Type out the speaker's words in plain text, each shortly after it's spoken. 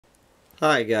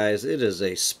Hi guys, it is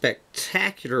a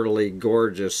spectacularly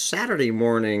gorgeous Saturday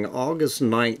morning, August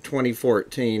 9th,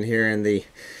 2014 here in the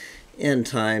end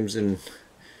times in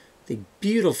the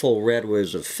beautiful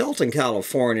redwoods of Felton,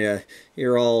 California.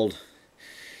 Your old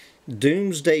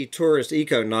doomsday tourist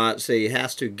eco-Nazi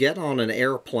has to get on an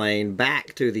airplane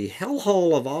back to the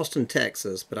hellhole of Austin,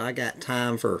 Texas, but I got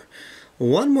time for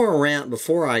one more rant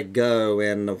before I go.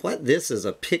 And what this is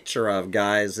a picture of,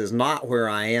 guys, is not where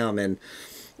I am in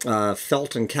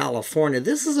Felton, California.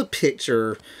 This is a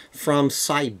picture from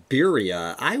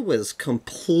Siberia. I was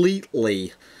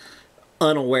completely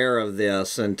unaware of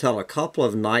this until a couple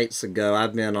of nights ago.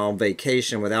 I've been on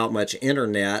vacation without much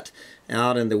internet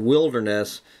out in the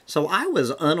wilderness, so I was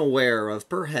unaware of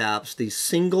perhaps the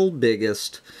single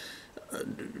biggest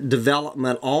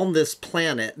development on this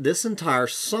planet this entire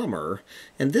summer.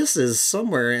 And this is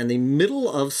somewhere in the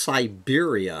middle of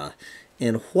Siberia.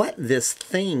 And what this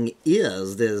thing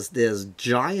is, this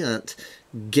giant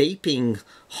gaping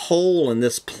hole in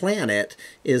this planet,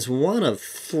 is one of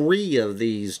three of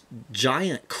these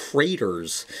giant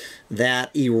craters that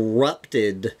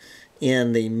erupted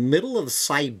in the middle of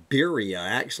Siberia,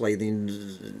 actually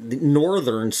the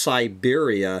northern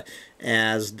Siberia,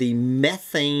 as the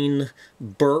methane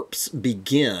burps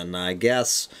begin. I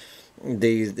guess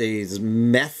these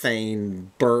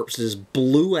methane burps just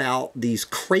blew out these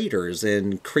craters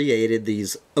and created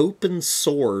these open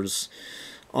sores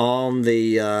on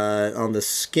the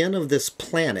skin of this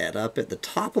planet up at the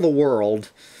top of the world,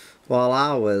 while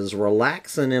I was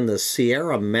relaxing in the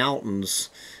Sierra Mountains.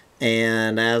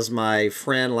 And as my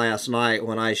friend last night,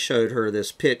 when I showed her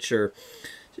this picture,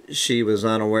 she was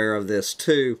unaware of this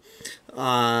too,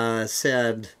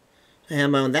 said,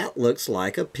 "Hammond, that looks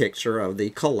like a picture of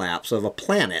the collapse of a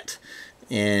planet."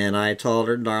 And I told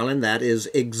her, "Darling, that is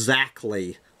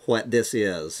exactly what this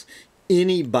is."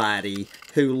 Anybody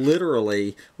who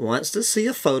literally wants to see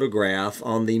a photograph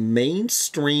on the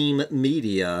mainstream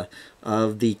media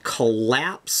of the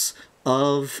collapse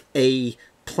of a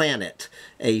planet,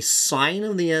 a sign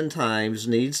of the end times,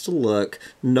 needs to look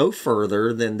no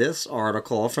further than this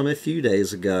article from a few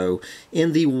days ago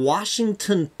in the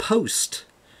Washington Post.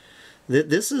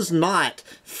 This is not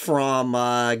from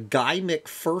Guy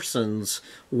McPherson's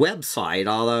website,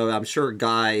 although I'm sure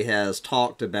Guy has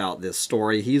talked about this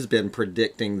story. He's been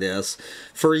predicting this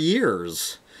for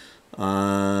years.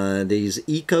 These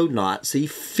eco-Nazi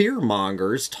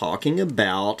fearmongers talking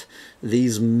about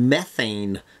these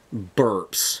methane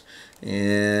burps.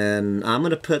 And I'm going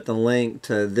to put the link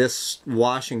to this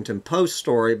Washington Post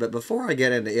story, but before I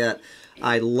get into it,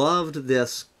 I loved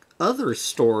this other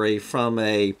story from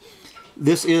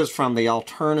this is from the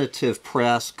alternative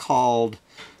press called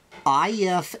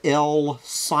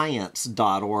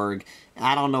iflscience.org.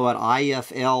 I don't know what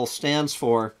IFL stands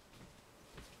for.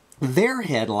 Their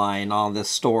headline on this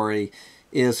story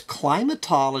is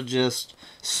 "Climatologist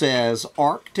says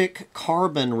Arctic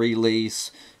carbon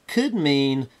release could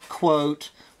mean,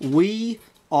 quote, we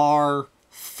are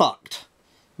fucked."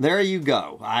 There you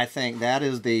go. I think that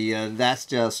is that's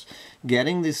just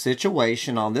getting the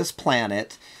situation on this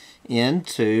planet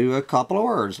into a couple of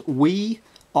words. We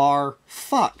are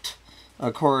fucked,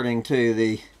 according to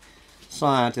the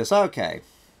scientists. Okay,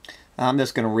 I'm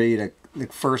just going to read the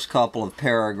first couple of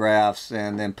paragraphs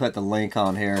and then put the link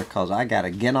on here, because I got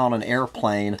to get on an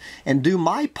airplane and do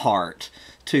my part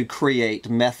to create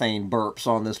methane burps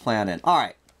on this planet. All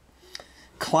right.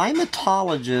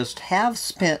 Climatologists have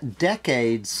spent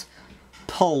decades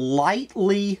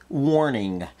politely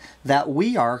warning that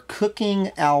we are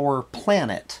cooking our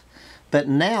planet, but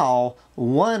now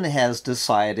one has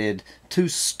decided to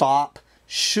stop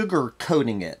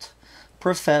sugarcoating it.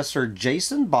 Professor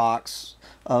Jason Box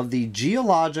of the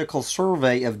Geological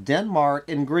Survey of Denmark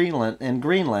and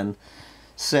Greenland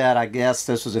said, I guess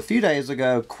this was a few days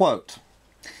ago, quote,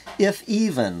 "If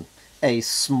even a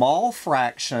small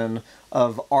fraction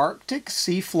of Arctic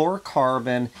seafloor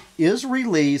carbon is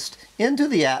released into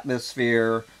the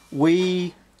atmosphere,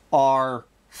 we are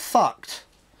fucked."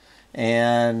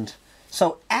 And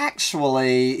so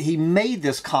actually, he made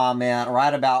this comment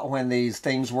right about when these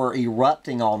things were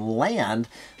erupting on land,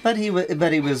 but he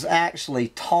was actually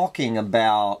talking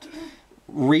about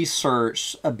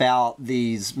research about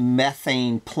these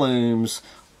methane plumes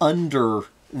under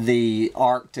the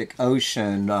Arctic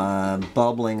Ocean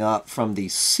bubbling up from the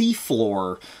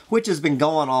seafloor, which has been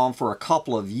going on for a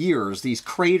couple of years. These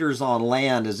craters on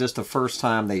land is just the first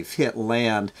time they've hit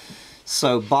land.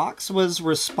 So Box was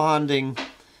responding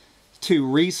to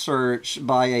research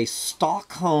by a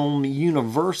Stockholm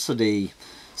University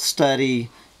study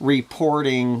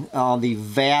reporting the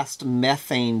vast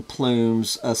methane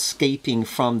plumes escaping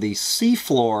from the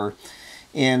seafloor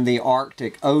in the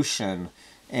Arctic Ocean.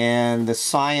 And the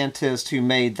scientists who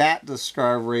made that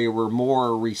discovery were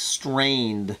more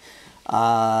restrained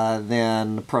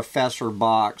than Professor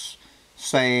Box,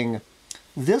 saying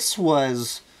this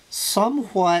was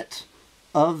somewhat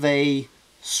of a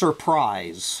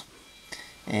surprise.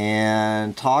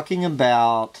 And talking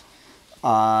about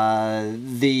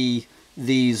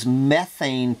these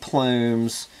methane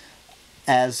plumes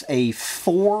as a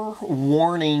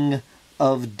forewarning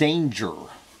of danger.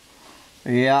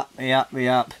 Yep.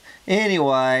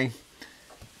 Anyway,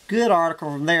 good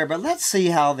article from there, but let's see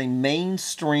how the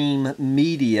mainstream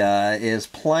media is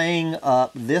playing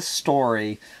up this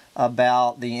story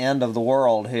about the end of the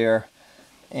world here.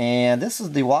 And this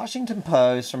is the Washington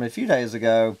Post from a few days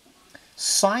ago.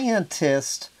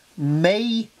 Scientists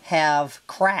may have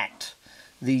cracked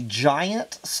the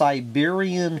giant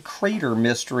Siberian crater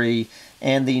mystery,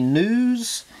 and the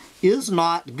news is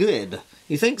not good.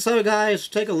 You think so, guys?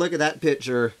 Take a look at that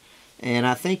picture, and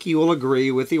I think you will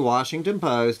agree with the Washington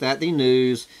Post that the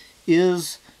news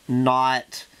is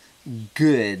not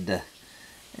good.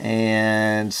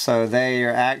 And so they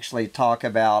are actually talk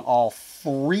about all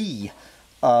three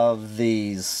of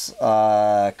these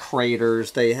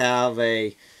craters. They have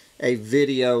a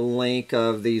video link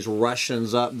of these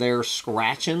Russians up there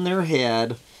scratching their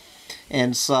head.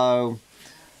 And so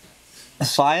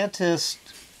scientists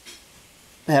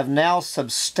have now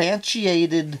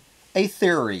substantiated a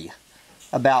theory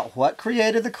about what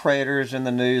created the craters, and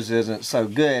the news isn't so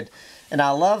good. And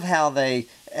I love how the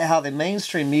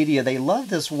mainstream media, they love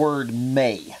this word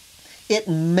may. It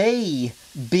may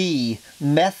be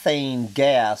methane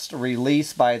gas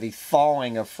released by the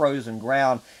thawing of frozen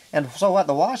ground. And so what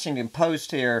the Washington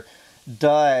Post here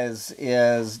does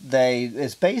is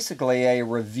it's basically a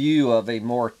review of a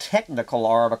more technical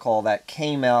article that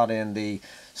came out in the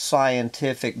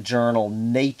scientific journal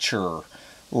Nature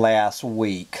last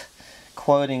week.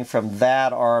 Quoting from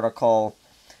that article,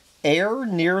 air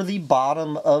near the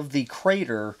bottom of the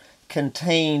crater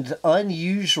contained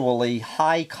unusually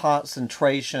high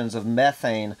concentrations of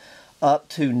methane, up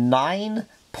to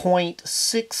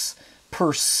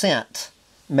 9.6%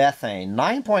 methane.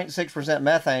 9.6%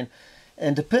 methane.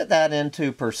 And to put that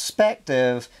into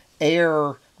perspective,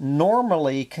 air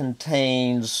normally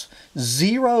contains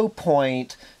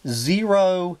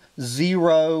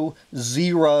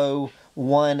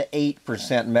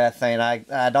 0.00018% methane.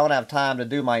 I don't have time to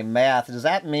do my math. Does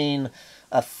that mean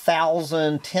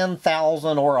 1,000,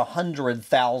 10,000, or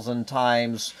 100,000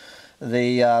 times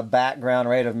the background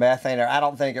rate of methane? I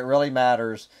don't think it really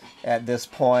matters at this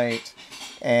point.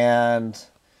 And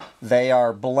they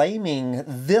are blaming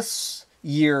this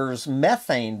year's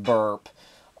methane burp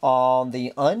on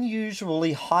the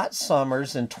unusually hot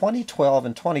summers in 2012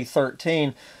 and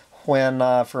 2013 when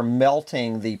for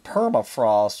melting the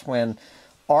permafrost, when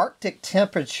Arctic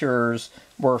temperatures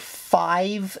were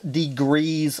 5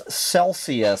 degrees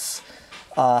Celsius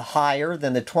higher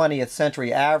than the 20th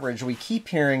century average. We keep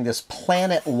hearing this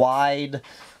planet-wide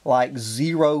like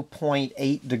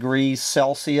 0.8 degrees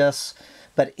Celsius,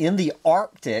 but in the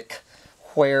Arctic,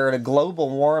 where the global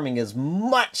warming is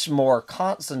much more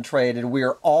concentrated,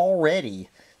 we're already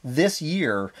this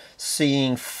year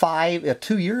seeing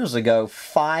 2 years ago,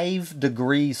 5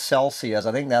 degrees Celsius.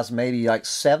 I think that's maybe like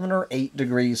 7 or 8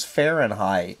 degrees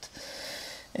Fahrenheit.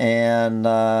 And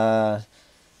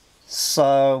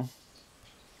so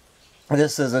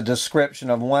this is a description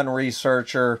of one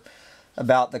researcher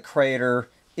about the crater.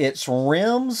 Its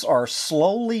rims are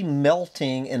slowly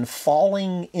melting and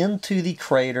falling into the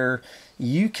crater.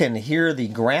 You can hear the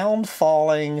ground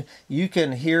falling. You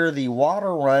can hear the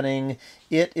water running.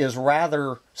 It is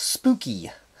rather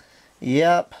spooky.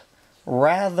 Yep,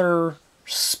 rather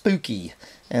spooky.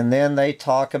 And then they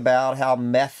talk about how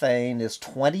methane is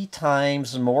 20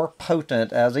 times more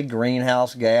potent as a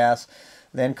greenhouse gas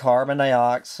than carbon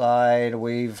dioxide.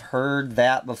 We've heard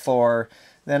that before.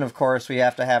 Then, of course, we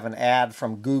have to have an ad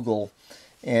from Google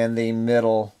in the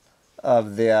middle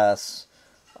of this.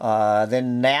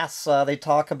 Then NASA, they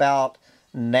talk about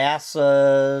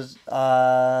NASA's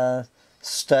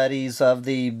studies of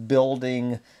the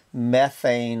building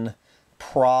methane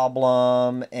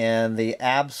problem and the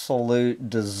absolute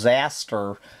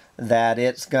disaster that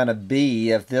it's going to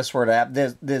be if this were to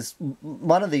happen.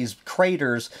 One of these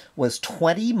craters was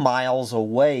 20 miles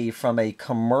away from a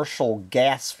commercial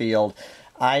gas field.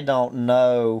 I don't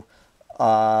know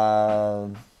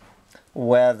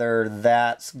whether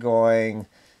that's going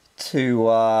to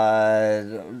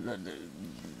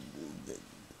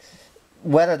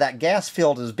whether that gas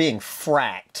field is being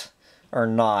fracked or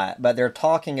not, but they're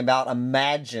talking about,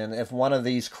 imagine if one of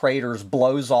these craters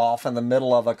blows off in the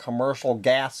middle of a commercial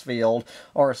gas field,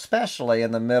 or especially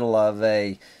in the middle of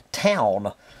a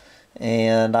town.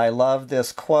 And I love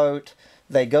this quote.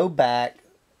 They go back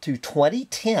to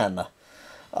 2010,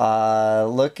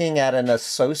 looking at an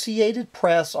Associated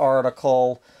Press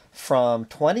article from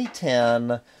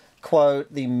 2010,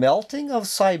 quote, "The melting of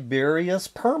Siberia's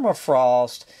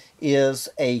permafrost is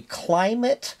a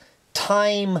climate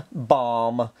time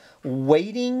bomb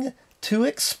waiting to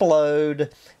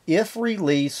explode if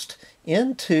released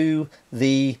into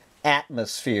the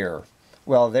atmosphere."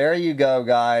 Well, there you go,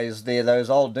 guys. Those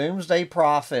old doomsday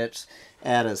prophets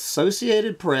at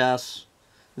Associated Press.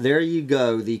 There you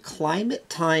go. The climate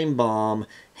time bomb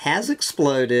has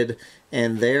exploded,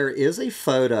 and there is a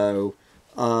photo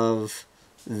of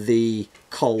the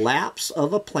collapse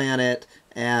of a planet,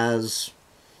 as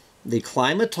the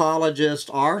climatologists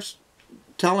are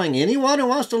telling anyone who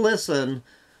wants to listen,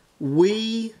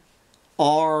 we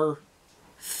are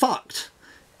fucked.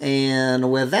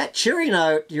 And with that cheery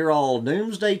note, your old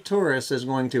doomsday tourist is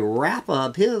going to wrap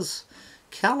up his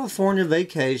California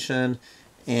vacation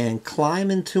and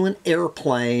climb into an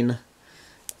airplane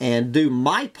and do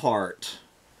my part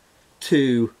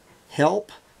to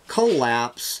help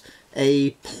collapse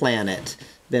a planet.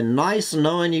 Been nice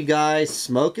knowing you guys.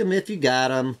 Smoke 'em if you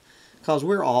got 'em, because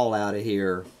we're all out of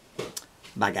here.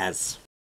 Bye, guys.